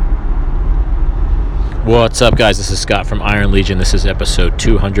What's up, guys? This is Scott from Iron Legion. This is episode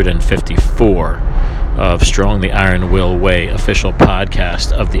 254 of Strong the Iron Will Way, official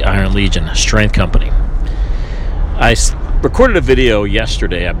podcast of the Iron Legion Strength Company. I recorded a video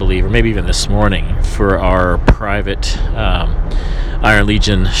yesterday, I believe, or maybe even this morning, for our private Iron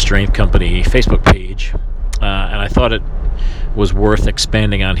Legion Strength Company Facebook page, and I thought it was worth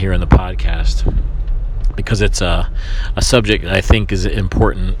expanding on here in the podcast because it's a subject that I think is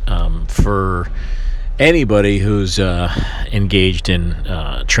important for anybody who's engaged in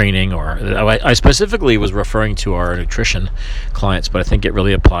training, or I specifically was referring to our nutrition clients, but I think it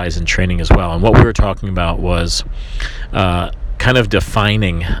really applies in training as well. And what we were talking about was kind of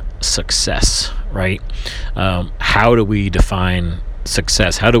defining success, right? How do we define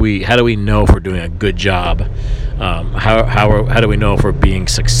success? How do we know if we're doing a good job? How do we know if we're being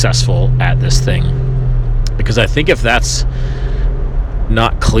successful at this thing? Because I think if that's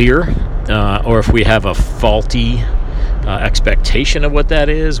not clear, or if we have a faulty expectation of what that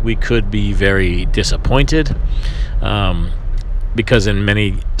is, we could be very disappointed, because in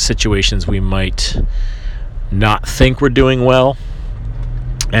many situations we might not think we're doing well,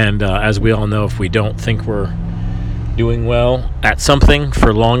 and as we all know, if we don't think we're doing well at something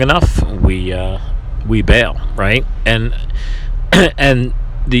for long enough, we bail, right? And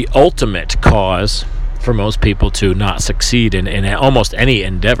the ultimate cause for most people to not succeed in almost any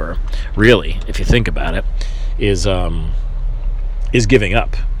endeavor, really, if you think about it, is giving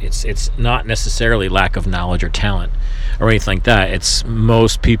up. It's not necessarily lack of knowledge or talent or anything like that. It's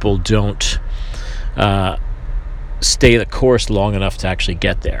most people don't stay the course long enough to actually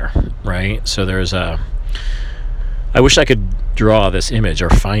get there, right? So I wish I could draw this image or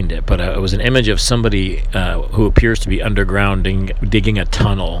find it, but it was an image of somebody who appears to be underground digging a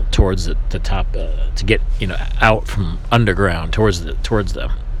tunnel towards the top to get out from underground towards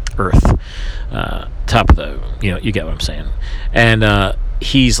the earth, top of the you get what I'm saying. And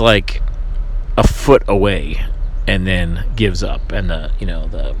he's like a foot away and then gives up. And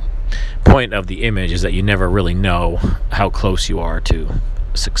the point of the image is that you never really know how close you are to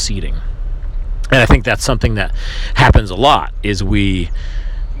succeeding. And I think that's something that happens a lot, is we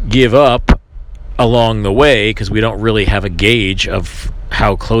give up along the way because we don't really have a gauge of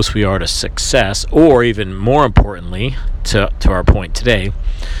how close we are to success, or even more importantly, to our point today,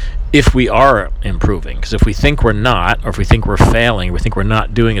 if we are improving. Because if we think we're not, or if we think we're failing, we think we're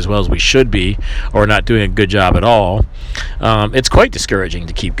not doing as well as we should be, or not doing a good job at all, it's quite discouraging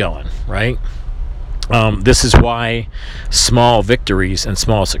to keep going, right? This is why small victories and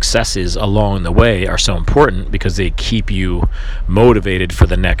small successes along the way are so important, because they keep you motivated for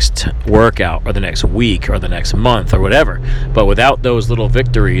the next workout or the next week or the next month or whatever. But without those little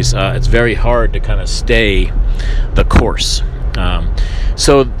victories, it's very hard to kind of stay the course.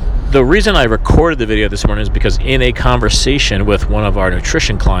 So the reason I recorded the video this morning is because in a conversation with one of our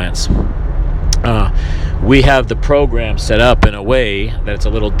nutrition clients, we have the program set up in a way that it's a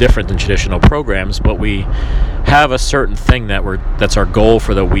little different than traditional programs, but we have a certain thing that's our goal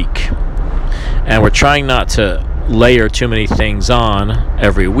for the week. And we're trying not to layer too many things on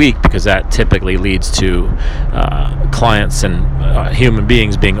every week, because that typically leads to clients and human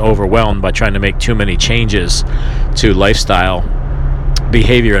beings being overwhelmed by trying to make too many changes to lifestyle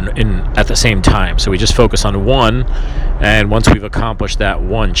behavior at the same time. So we just focus on one, and once we've accomplished that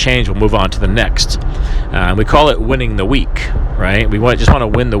one change, we'll move on to the next. We call it winning the week, right? We just want to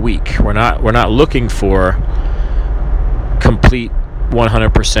win the week. We're not looking for complete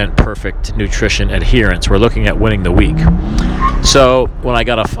 100% perfect nutrition adherence. We're looking at winning the week. So when I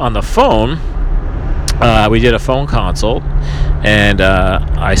got on the phone, we did a phone consult, and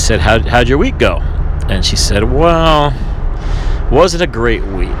I said, how'd your week go? And she said, well, wasn't a great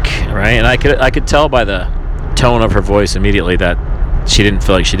week, right? And I could tell by the tone of her voice immediately that she didn't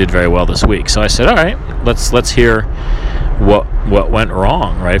feel like she did very well this week. So I said, all right, let's hear what went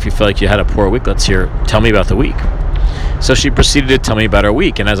wrong, right? If you feel like you had a poor week, tell me about the week. So she proceeded to tell me about her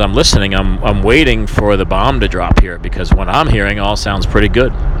week, and as I'm listening, I'm waiting for the bomb to drop here, because what I'm hearing all sounds pretty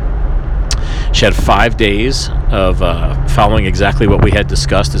good. She had 5 days of following exactly what we had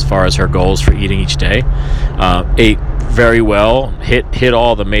discussed as far as her goals for eating each day. Ate very well, hit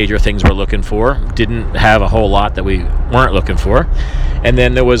all the major things we're looking for, didn't have a whole lot that we weren't looking for. And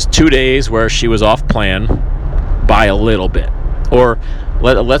then there was 2 days where she was off plan by a little bit, or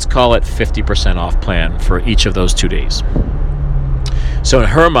let's call it 50% off plan for each of those 2 days. So in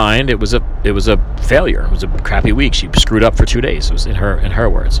her mind, it was a failure. It was a crappy week. She screwed up for 2 days. It was in her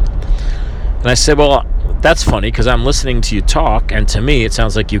words. And I said, well, that's funny, because I'm listening to you talk, and to me it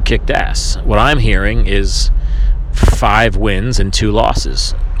sounds like you kicked ass. What I'm hearing is 5 wins and 2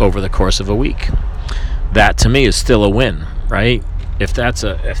 losses over the course of a week. that to me is still a win, right? If that's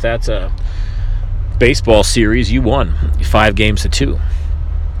a baseball series, you won 5-2.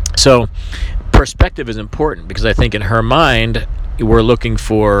 So perspective is important, because I think in her mind, we're looking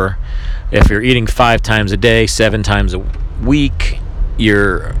for, if you're eating 5 times a day, 7 times a week,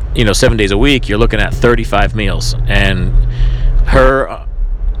 7 days a week, you're looking at 35 meals. And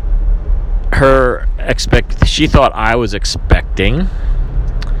she thought I was expecting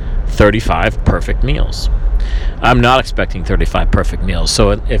 35 perfect meals. I'm not expecting 35 perfect meals.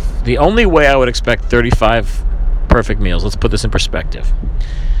 So if the only way I would expect 35 perfect meals, let's put this in perspective,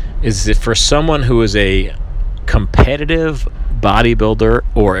 is if for someone who is a competitive bodybuilder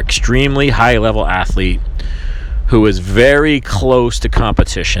or extremely high level athlete who is very close to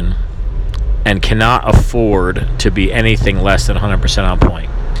competition and cannot afford to be anything less than 100% on point.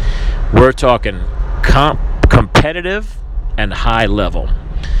 We're talking competitive and high level.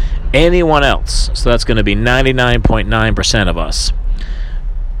 Anyone else, so that's going to be 99.9% of us,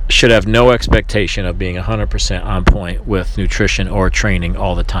 should have no expectation of being 100% on point with nutrition or training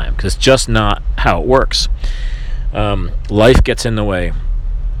all the time, because it's just not how it works. Life gets in the way.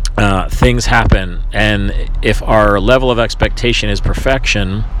 Things happen, and if our level of expectation is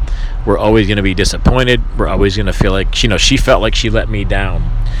perfection, we're always going to be disappointed. We're always going to feel like, she felt like she let me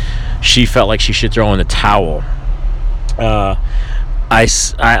down. She felt like she should throw in the towel.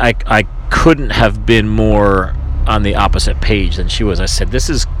 I couldn't have been more on the opposite page than she was. I said, this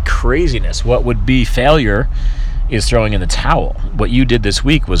is craziness. What would be failure is throwing in the towel. What you did this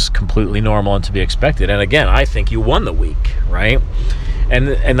week was completely normal and to be expected. And again, I think you won the week, right?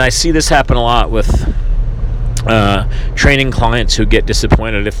 And I see this happen a lot with training clients who get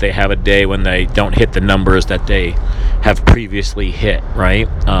disappointed if they have a day when they don't hit the numbers that they have previously hit, right?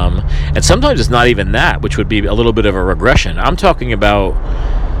 And sometimes it's not even that, which would be a little bit of a regression. I'm talking about,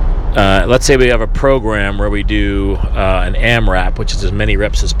 let's say we have a program where we do an AMRAP, which is as many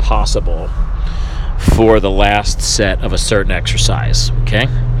reps as possible for the last set of a certain exercise, okay?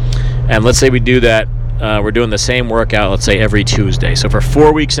 And let's say we do that, we're doing the same workout, let's say every Tuesday. So for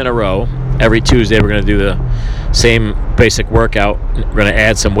 4 weeks in a row, every Tuesday we're going to do the same basic workout. We're going to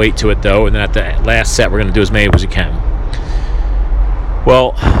add some weight to it though, and then at the last set we're going to do as many as we can.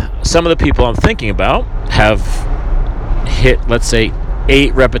 Well, some of the people I'm thinking about have hit, let's say,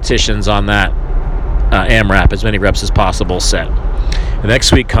 8 repetitions on that AMRAP, as many reps as possible set. The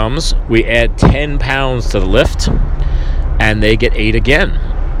next week comes, we add 10 pounds to the lift, and they get 8 again.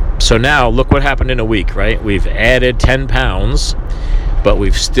 So now, look what happened in a week, right? We've added 10 pounds, but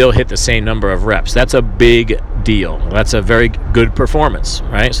we've still hit the same number of reps. That's a big deal. That's a very good performance,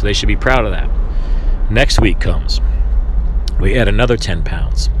 right? So they should be proud of that. Next week comes, we add another 10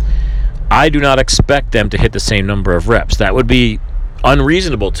 pounds. I do not expect them to hit the same number of reps. That would be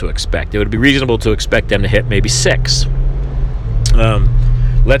unreasonable to expect. It would be reasonable to expect them to hit maybe 6.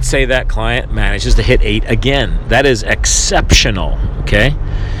 Let's say that client manages to hit 8 again. That is exceptional, okay?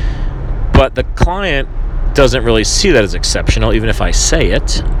 But the client doesn't really see that as exceptional, even if I say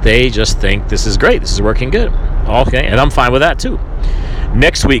it. They just think this is great, this is working good. Okay, and I'm fine with that too.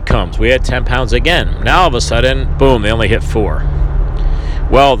 Next week comes, we add 10 pounds again. Now all of a sudden, boom, they only hit 4.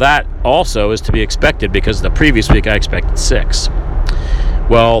 Well, that also is to be expected, because the previous week I expected 6.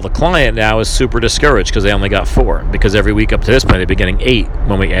 Well, the client now is super discouraged because they only got 4, because every week up to this point they've been getting 8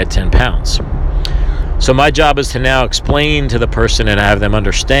 when we add 10 pounds. So my job is to now explain to the person and have them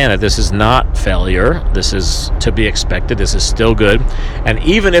understand that this is not failure, this is to be expected, this is still good. And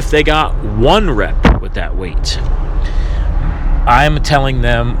even if they got 1 rep with that weight, I'm telling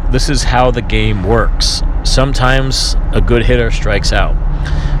them this is how the game works. Sometimes a good hitter strikes out.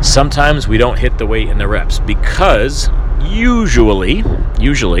 Sometimes we don't hit the weight in the reps because usually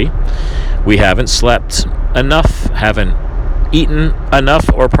we haven't slept enough, haven't eaten enough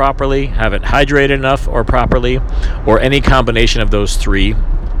or properly, haven't hydrated enough or properly, or any combination of those 3,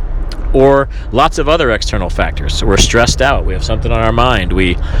 or lots of other external factors. So we're stressed out, we have something on our mind,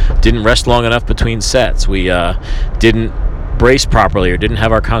 we didn't rest long enough between sets, we didn't brace properly or didn't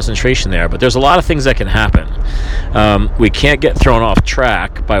have our concentration there. But there's a lot of things that can happen. We can't get thrown off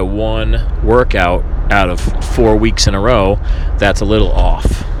track by 1 workout out of 4 weeks in a row. That's a little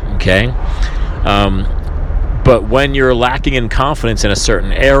off, okay? But when you're lacking in confidence in a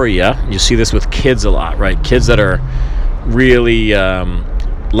certain area, you see this with kids a lot, right? Kids that are really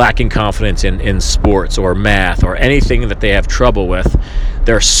lacking confidence in sports or math or anything that they have trouble with,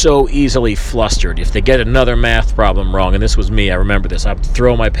 they're so easily flustered. If they get another math problem wrong, and this was me, I remember this, I'd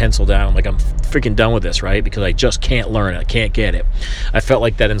throw my pencil down, I'm like, I'm freaking done with this, right? Because I just can't learn it, I can't get it. I felt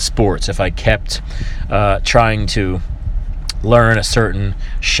like that in sports. If I kept trying to learn a certain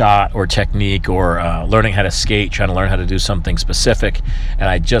shot or technique, or learning how to skate, trying to learn how to do something specific, and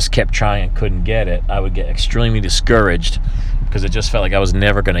I just kept trying and couldn't get it, I would get extremely discouraged because it just felt like I was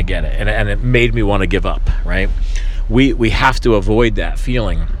never going to get it, and it made me want to give up, right? We have to avoid that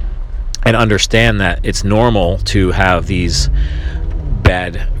feeling and understand that it's normal to have these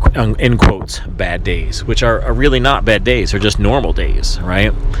bad, in quotes, bad days, which are really not bad days. They're just normal days,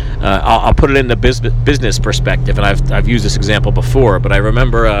 right? I'll put it into business perspective, and I've used this example before, but I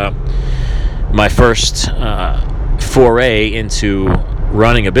remember my first foray into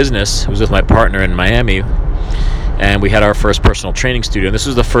running a business. It was with my partner in Miami, and we had our first personal training studio. And this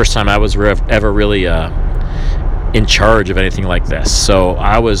was the first time I was ever really in charge of anything like this. So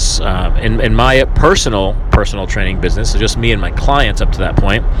I was in my personal training business, so just me and my clients up to that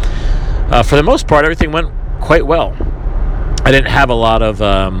point. For the most part, everything went quite well. I didn't have a lot of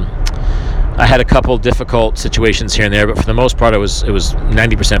I had a couple difficult situations here and there, but for the most part, it was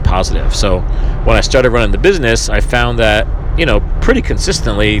 90% positive. So when I started running the business, I found that, pretty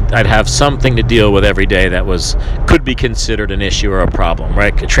consistently, I'd have something to deal with every day that could be considered an issue or a problem,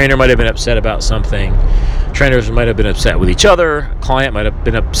 right? A trainer might have been upset about something. Trainers might have been upset with each other. A client might have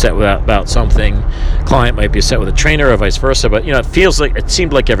been upset about something. Client might be upset with a trainer, or vice versa. But it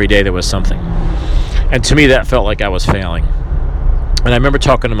seemed like every day there was something, and to me that felt like I was failing. And I remember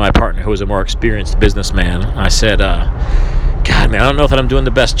talking to my partner, who was a more experienced businessman. I said, God, man, I don't know if I'm doing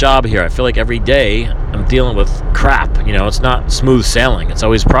the best job here. I feel like every day I'm dealing with crap. It's not smooth sailing. It's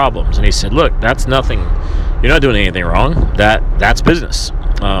always problems. And he said, look, that's nothing. You're not doing anything wrong. That's business.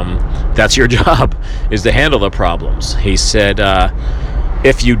 That's your job, is to handle the problems. He said,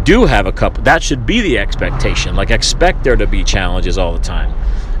 if you do have a couple, that should be the expectation. Like, expect there to be challenges all the time,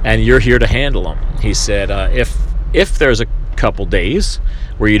 and you're here to handle them. He said, if there's a couple days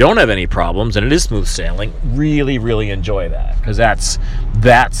where you don't have any problems and it is smooth sailing, really, really enjoy that, because that's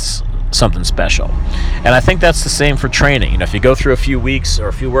something special. And I think that's the same for training. If you go through a few weeks or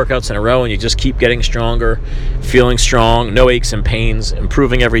a few workouts in a row and you just keep getting stronger, feeling strong, no aches and pains,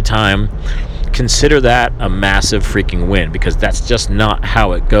 improving every time, consider that a massive freaking win, because that's just not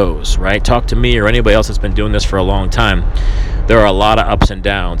how it goes, right? Talk to me or anybody else that's been doing this for a long time. There are a lot of ups and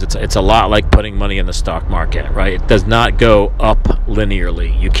downs. It's a lot like putting money in the stock market, right? It does not go up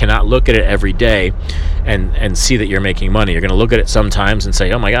linearly. You cannot look at it every day and see that you're making money. You're going to look at it sometimes and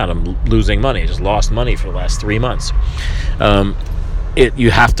say, oh my God, I'm losing money. I just lost money for the last 3 months.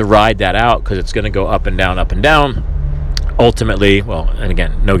 You have to ride that out, because it's going to go up and down, up and down. Ultimately, and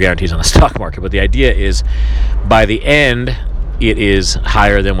again, no guarantees on the stock market, but the idea is by the end, it is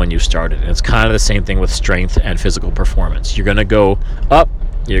higher than when you started. And it's kind of the same thing with strength and physical performance. You're going to go up,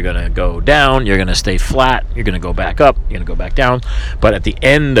 you're going to go down, you're going to stay flat, you're going to go back up, you're going to go back down. But at the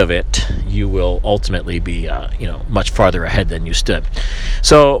end of it, you will ultimately be much farther ahead than you stood.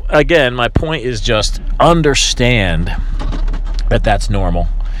 So again, my point is just understand that that's normal.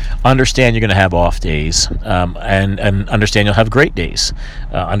 Understand you're going to have off days, and understand you'll have great days.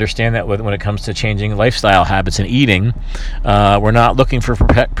 Understand that when it comes to changing lifestyle habits and eating, we're not looking for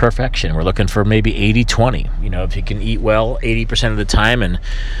perfection. We're looking for maybe 80-20. If you can eat well 80% of the time and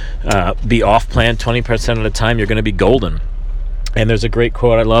be off plan 20% of the time, you're going to be golden. And there's a great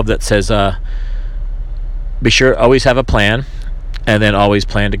quote I love that says, be sure always have a plan, and then always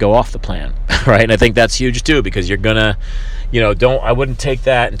plan to go off the plan, right? And I think that's huge too, because you're going to, I wouldn't take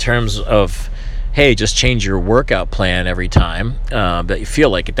that in terms of, hey, just change your workout plan every time that you feel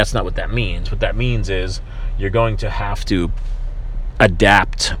like it. That's not what that means. What that means is you're going to have to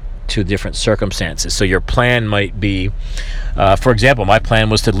adapt to different circumstances. So your plan might be, for example, my plan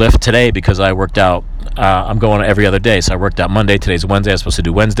was to lift today because I worked out. I'm going every other day. So I worked out Monday. Today's Wednesday. I was supposed to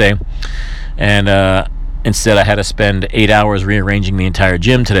do Wednesday. And instead I had to spend 8 hours rearranging the entire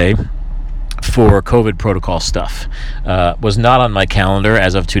gym today for COVID protocol stuff. Was not on my calendar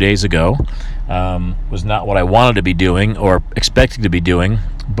as of 2 days ago. Was not what I wanted to be doing or expected to be doing,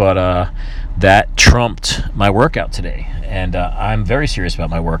 but that trumped my workout today. And I'm very serious about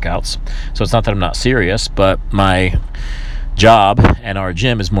my workouts. So it's not that I'm not serious, but my job and our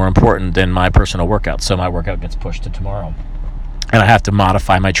gym is more important than my personal workout. So my workout gets pushed to tomorrow. And I have to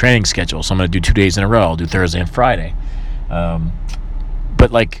modify my training schedule. So I'm going to do 2 days in a row. I'll do Thursday and Friday.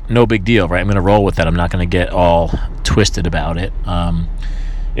 But no big deal, right? I'm going to roll with that. I'm not going to get all twisted about it.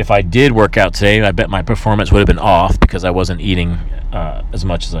 If I did work out today, I bet my performance would have been off because I wasn't eating as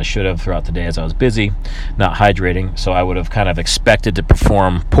much as I should have throughout the day as I was busy, not hydrating. So I would have kind of expected to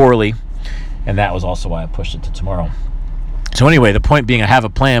perform poorly, and that was also why I pushed it to tomorrow. So anyway, the point being, I have a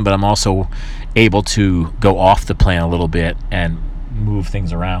plan, but I'm also able to go off the plan a little bit and move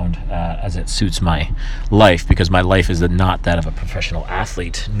things around as it suits my life, because my life is not that of a professional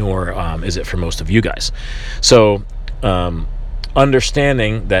athlete, nor is it for most of you guys. So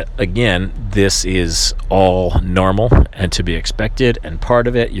understanding that, again, this is all normal and to be expected and part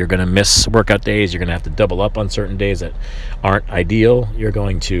of it. You're going to miss workout days. You're going to have to double up on certain days that aren't ideal. You're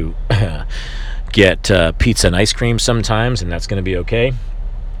going to get pizza and ice cream sometimes, and that's going to be okay.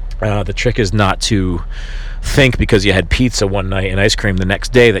 The trick is not to think because you had pizza one night and ice cream the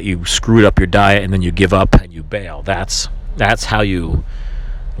next day that you screwed up your diet and then you give up and you bail. That's how you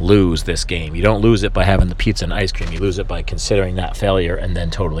lose this game. You don't lose it by having the pizza and ice cream. You lose it by considering that failure and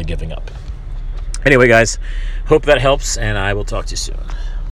then totally giving up. Anyway, guys, hope that helps, and I will talk to you soon.